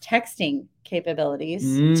texting capabilities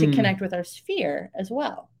to connect with our sphere as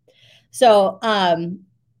well. So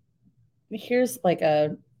here's like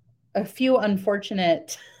a few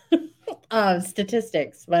unfortunate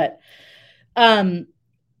statistics, but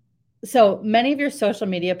so many of your social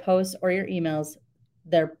media posts or your emails,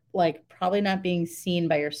 they're like probably not being seen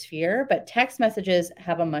by your sphere, but text messages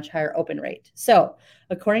have a much higher open rate. So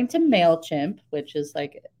according to MailChimp, which is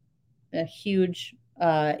like a huge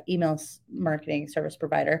email marketing service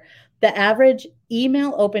provider, the average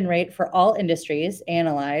email open rate for all industries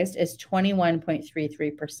analyzed is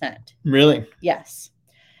 21.33%. Really? Yes.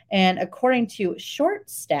 And according to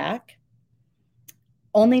ShortStack,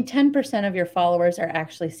 only 10% of your followers are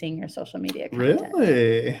actually seeing your social media content.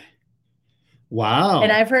 Really? Wow.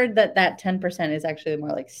 And I've heard that 10% is actually more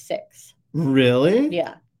like 6. Really?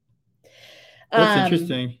 Yeah. That's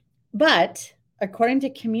interesting. But according to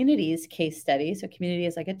Community's case study, so Community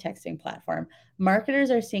is like a texting platform,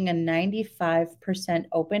 marketers are seeing a 95%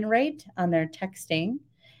 open rate on their texting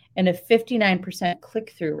and a 59%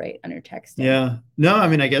 click-through rate on your texting. Yeah. No, I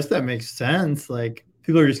mean, I guess that makes sense. Like,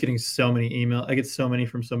 people are just getting so many emails. I get so many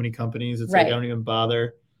from so many companies. It's like I don't even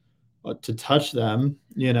bother to touch them,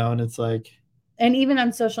 you know, and it's like. And even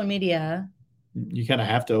on social media. You kind of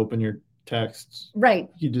have to open your texts. Right.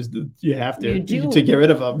 You have to. You do. To get rid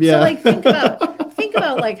of them. Yeah. So like think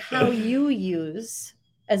about like how you use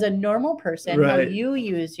as a normal person, how you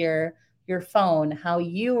use your phone, how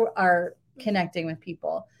you are connecting with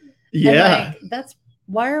people. Yeah. And like,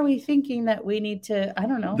 why are we thinking that we need to, I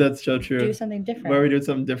don't know. That's so true. Do something different. Why are we doing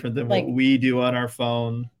something different than like, what we do on our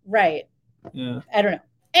phone? Right. Yeah. I don't know.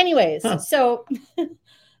 Anyways, so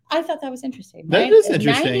I thought that was interesting. That is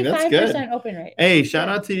interesting. That's good. 95% open rate. Hey, shout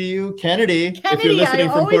out to you, Kennedy. If you're listening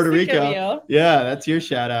from Puerto Rico. Yeah, that's your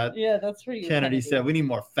shout out. Yeah, that's for you. Kennedy said we need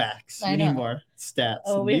more facts. We need more stats.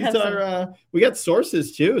 Oh, we got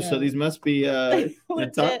sources too, so these must be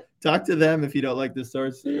talk to them if you don't like the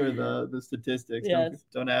source or the statistics. Yes.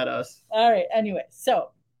 Don't add us. All right. Anyway,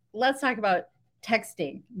 so let's talk about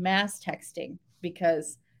texting, mass texting,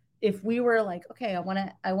 because if we were like, okay, I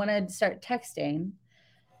want to start texting,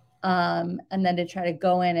 and then to try to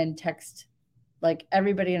go in and text like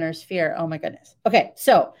everybody in our sphere. Oh my goodness. Okay.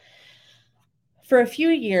 So for a few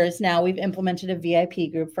years now, we've implemented a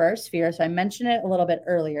VIP group for our sphere. So I mentioned it a little bit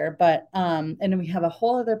earlier, but, and we have a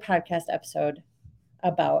whole other podcast episode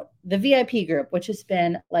about the VIP group, which has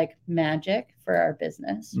been like magic for our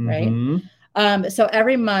business. Mm-hmm. Right. So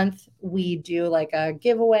every month we do like a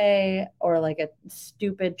giveaway or like a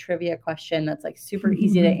stupid trivia question that's like super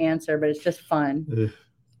easy to answer, but it's just fun.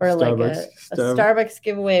 Or Starbucks, like a Starbucks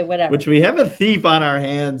giveaway, whatever. Which we have a thief on our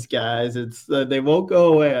hands, guys. It's they won't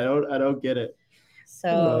go away. I don't get it.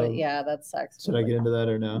 So yeah, that sucks. Should I get into that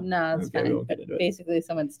or no? No, it's fine. But basically,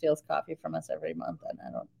 someone steals coffee from us every month, and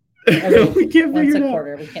I don't. We can't figure it out.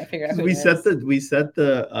 Quarter, we can't figure out. We set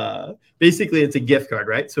the basically it's a gift card,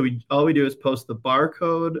 right? So all we do is post the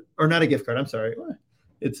barcode, or not a gift card. I'm sorry,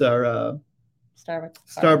 it's our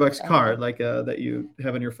Starbucks card, like that you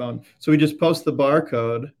have on your phone. So we just post the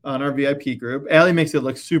barcode on our VIP group. Allie makes it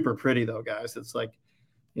look super pretty though, guys. It's like,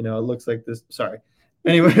 it looks like this. Sorry.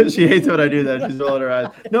 Anyway, she hates when I do that. She's rolling her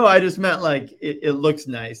eyes. No, I just meant like it looks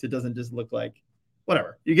nice. It doesn't just look like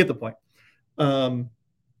whatever. You get the point.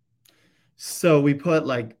 So we put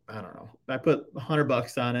like, I don't know, I put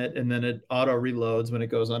 $100 on it, and then it auto reloads when it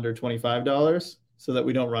goes under $25 so that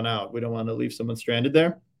we don't run out. We don't want to leave someone stranded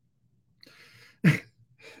there.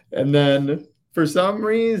 And then for some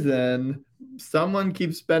reason, someone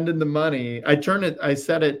keeps spending the money. I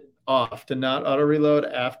set it off to not auto reload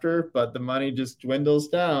after, but the money just dwindles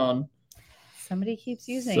down. Somebody keeps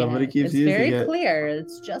using it. It's very clear.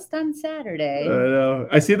 It's just on Saturday. I know.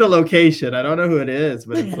 I see the location. I don't know who it is,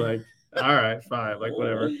 but it's like, all right, fine, like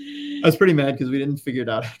whatever. I was pretty mad because we didn't figure it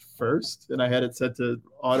out at first, and I had it set to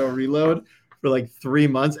auto reload for like 3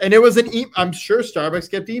 months, and it was I'm sure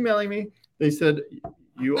Starbucks kept emailing me. They said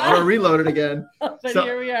you auto reloaded again. But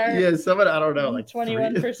here we are. Yeah, someone, I don't know, like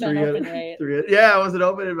 21% open rate. Yeah, I wasn't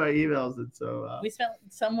opening my emails, and so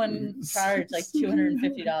someone charged like $250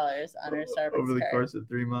 on our Starbucks over the course of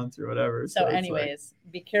 3 months or whatever. So anyways,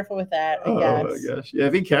 be careful with that. Oh my gosh, yeah,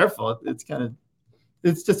 be careful.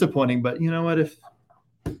 It's disappointing, but you know what? If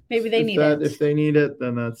maybe they need it. If they need it,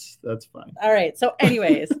 then that's fine. All right. So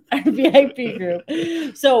anyways, our VIP group.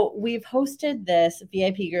 So we''t hosted this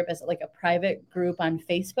VIP group as like a private group on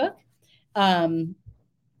Facebook.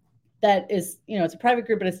 That is, it's a private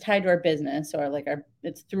group, but it's tied to our business, or like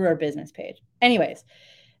it's through our business page. Anyways,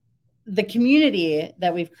 the community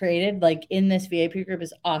that we've created, like in this VIP group,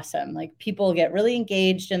 is awesome. Like people get really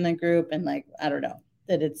engaged in the group, and like, I don't know,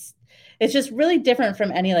 that it's just really different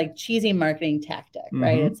from any like cheesy marketing tactic,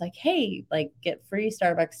 right? It's like, hey, like get free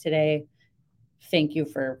Starbucks today. Thank you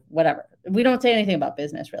for whatever. We don't say anything about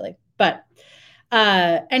business really, but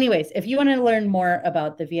anyways, if you want to learn more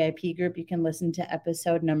about the VIP group, you can listen to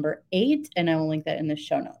episode number 8, and I will link that in the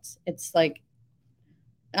show notes. It's like,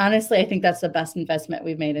 honestly, I think that's the best investment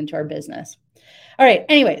we've made into our business. All right.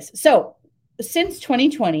 Anyways, so since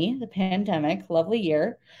 2020, the pandemic, lovely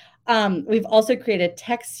year, we've also created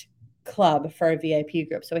text club for our VIP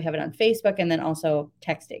group. So we have it on Facebook and then also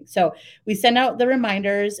texting. So we send out the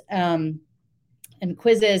reminders and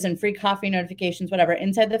quizzes and free coffee notifications, whatever,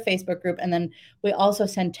 inside the Facebook group. And then we also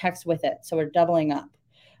send text with it. So we're doubling up.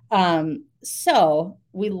 So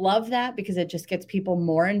we love that because it just gets people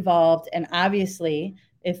more involved. And obviously,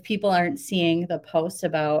 if people aren't seeing the posts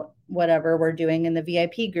about whatever we're doing in the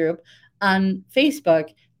VIP group on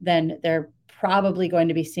Facebook, then they're probably going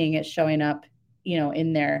to be seeing it showing up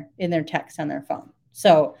in their text on their phone.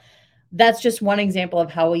 So that's just one example of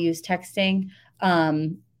how we use texting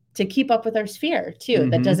to keep up with our sphere too.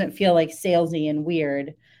 That doesn't feel like salesy and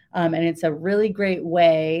weird. And it's a really great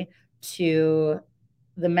way the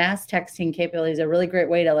mass texting capability is a really great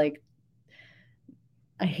way to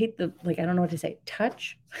I don't know what to say,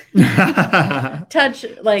 touch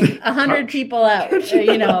like 100 people out,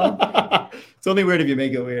 It's only weird if you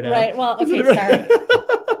make it weird. Right. Well, okay, sorry.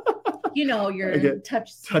 You're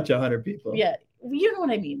touch 100 people. Yeah. You know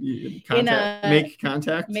what I mean. Make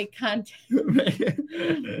contact. Make contact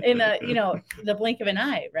in the blink of an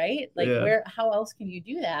eye, right? Like how else can you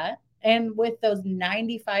do that? And with those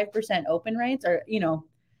 95% open rates, or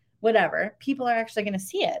whatever, people are actually going to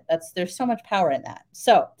see it. There's so much power in that.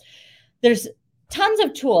 So there's tons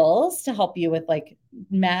of tools to help you with like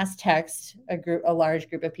mass text a large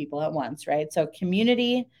group of people at once, right? So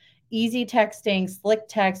community, easy texting, slick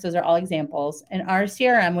text, those are all examples. And our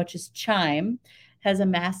CRM, which is Chime, has a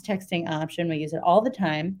mass texting option. We use it all the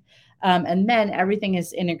time. And then everything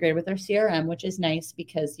is integrated with our CRM, which is nice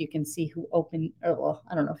because you can see who opened, I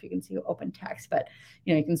don't know if you can see who opened text, but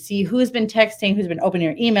you can see who's been texting, who's been opening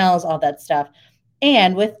your emails, all that stuff.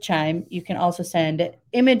 And with Chime, you can also send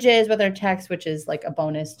images with our text, which is like a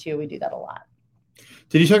bonus too. We do that a lot.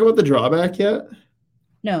 Did you talk about the drawback yet?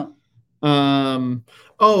 No.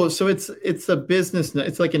 So it's a business.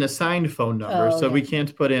 It's like an assigned phone number. So we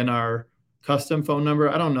can't put in our custom phone number.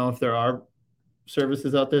 I don't know if there are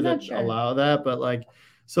services out there that allow that, but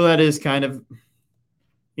so that is kind of,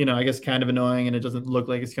 I guess kind of annoying, and it doesn't look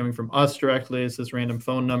like it's coming from us directly. It's this random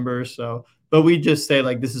phone number. So, but we just say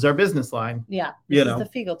this is our business line. Yeah. This is the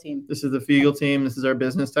Fiegel team. This is the Fiegel team. This is our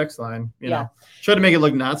business text line. Try to make it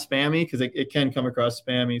look not spammy because it can come across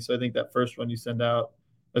spammy. So I think that first one you send out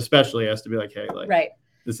especially has to be like, hey, like, right.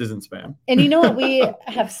 This isn't spam. And you know what we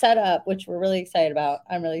have set up, which we're really excited about.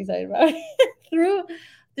 I'm really excited about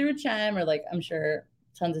through Chime, or like I'm sure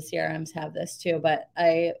tons of CRMs have this too. But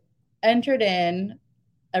I entered in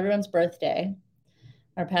everyone's birthday,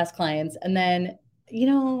 our past clients, and then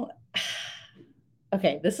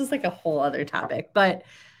okay, this is like a whole other topic, but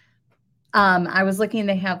I was looking.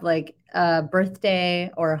 They have like a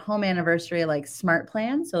birthday or a home anniversary like smart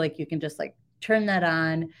plan, so like you can just like turn that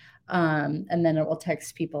on. And then it will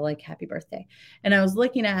text people like happy birthday. And I was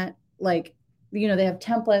looking at like, they have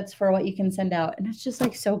templates for what you can send out, and it's just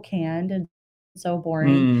like so canned and so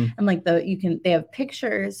boring. And like they have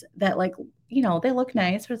pictures that like, they look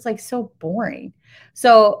nice, but it's like so boring.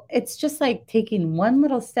 So it's just like taking one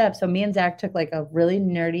little step. So me and Zach took like a really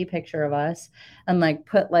nerdy picture of us and like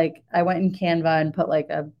I went in Canva and put like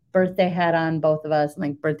a birthday hat on both of us and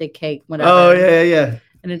like birthday cake, whatever. Oh yeah.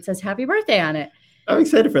 And it says happy birthday on it. I'm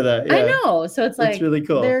excited for that. Yeah. I know. So it's like, really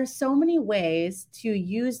cool. There's so many ways to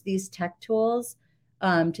use these tech tools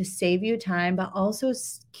to save you time, but also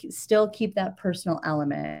still keep that personal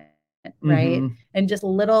element, right? And just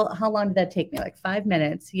how long did that take me? Like 5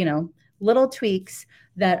 minutes, little tweaks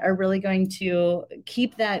that are really going to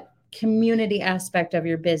keep that community aspect of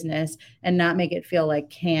your business and not make it feel like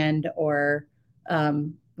canned or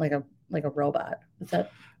like a robot. Is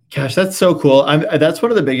that? Gosh, that's so cool. That's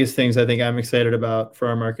one of the biggest things I think I'm excited about for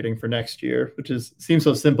our marketing for next year, which seems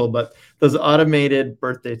so simple, but those automated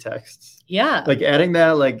birthday texts. Yeah. Like adding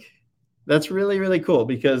that, like that's really, really cool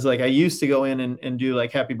because like I used to go in and do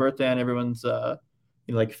like happy birthday on everyone's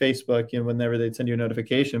like Facebook and whenever they'd send you a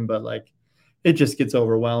notification, but like it just gets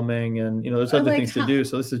overwhelming and there's other things to do.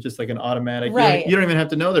 So this is just like an automatic, right. You don't even have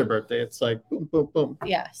to know their birthday. It's like boom, boom, boom.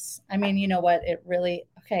 Yes. I mean, you know what? It really,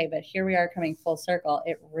 okay, but here we are coming full circle.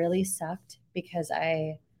 It really sucked because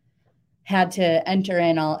I had to enter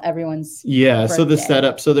in everyone's birthday. So the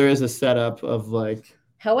setup, so there is a setup of like,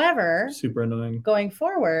 however, super annoying. Going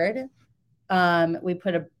forward, we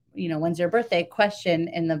put a when's your birthday question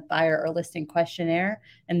in the buyer or listing questionnaire,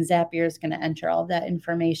 and Zapier is going to enter all of that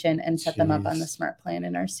information and set them up on the smart plan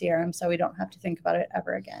in our CRM, so we don't have to think about it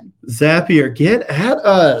ever again. Zapier, get at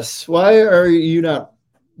us. Why are you not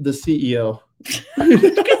the CEO?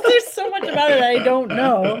 Because there's so much about it I don't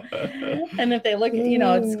know, and if they look at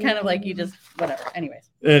it's kind of like you just whatever.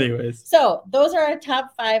 Anyways, so those are our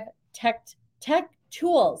top 5 tech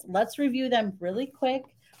tools. Let's review them really quick.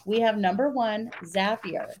 We have number 1,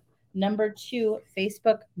 Zapier. Number 2,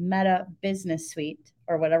 Facebook Meta Business Suite,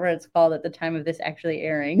 or whatever it's called at the time of this actually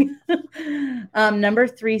airing. Number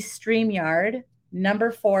 3, StreamYard. Number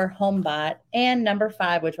 4, HomeBot. And number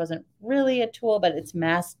 5, which wasn't really a tool, but it's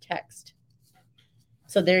Mass Text.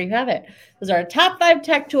 So there you have it. Those are our top 5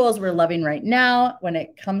 tech tools we're loving right now when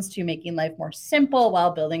it comes to making life more simple while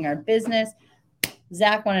building our business.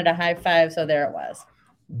 Zach wanted a high five, so there it was.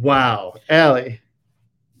 Wow. Allie,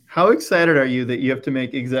 how excited are you that you have to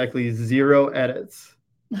make exactly 0 edits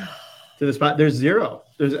to the spot? There's 0.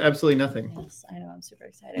 There's absolutely nothing. Yes, I know. I'm super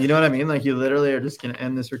excited. You know what I mean? Like you literally are just going to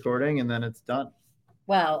end this recording and then it's done.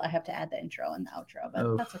 Well, I have to add the intro and the outro,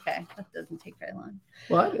 but that's okay. That doesn't take very long.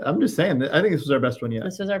 Well, I'm just saying. I think this was our best one yet.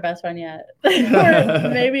 This was our best one yet. We're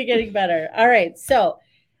maybe getting better. All right. So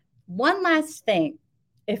one last thing.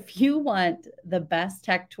 If you want the best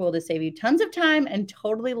tech tool to save you tons of time and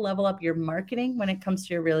totally level up your marketing when it comes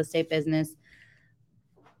to your real estate business,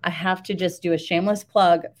 I have to just do a shameless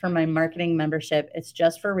plug for my marketing membership. It's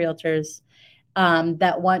just for realtors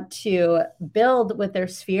that want to build with their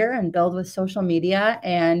sphere and build with social media.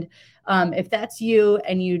 And if that's you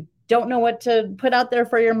and you don't know what to put out there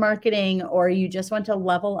for your marketing, or you just want to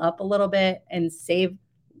level up a little bit and save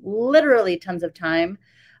literally tons of time,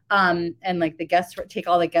 and like take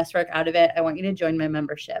all the guesswork out of it, I want you to join my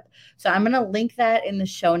membership. So I'm going to link that in the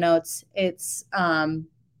show notes. It's, I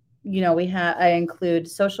include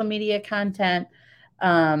social media content,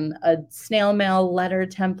 a snail mail letter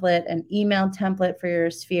template, an email template for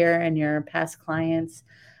your sphere and your past clients.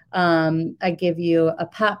 I give you a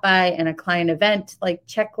pop by and a client event, like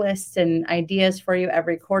checklists and ideas for you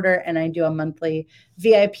every quarter. And I do a monthly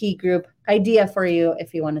VIP group idea for you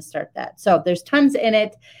if you want to start that. So there's tons in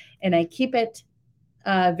it, and I keep it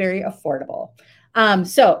very affordable.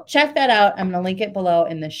 So check that out. I'm going to link it below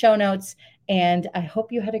in the show notes. And I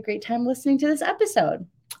hope you had a great time listening to this episode.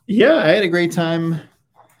 Yeah, I had a great time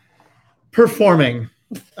performing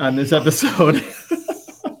on this episode.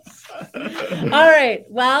 All right.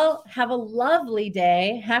 Well, have a lovely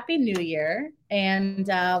day. Happy New Year. And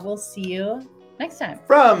we'll see you next time.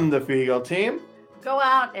 From the Fiegel team, Go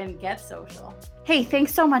out and get social. Hey,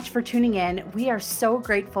 thanks so much for tuning in. We are so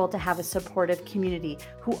grateful to have a supportive community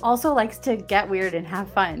who also likes to get weird and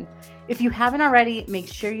have fun. If you haven't already, make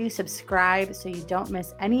sure you subscribe so you don't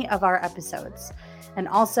miss any of our episodes. And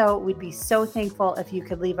also, we'd be so thankful if you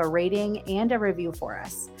could leave a rating and a review for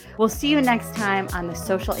us. We'll see you next time on the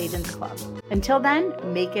Social Agents Club. Until then,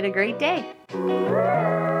 make it a great day.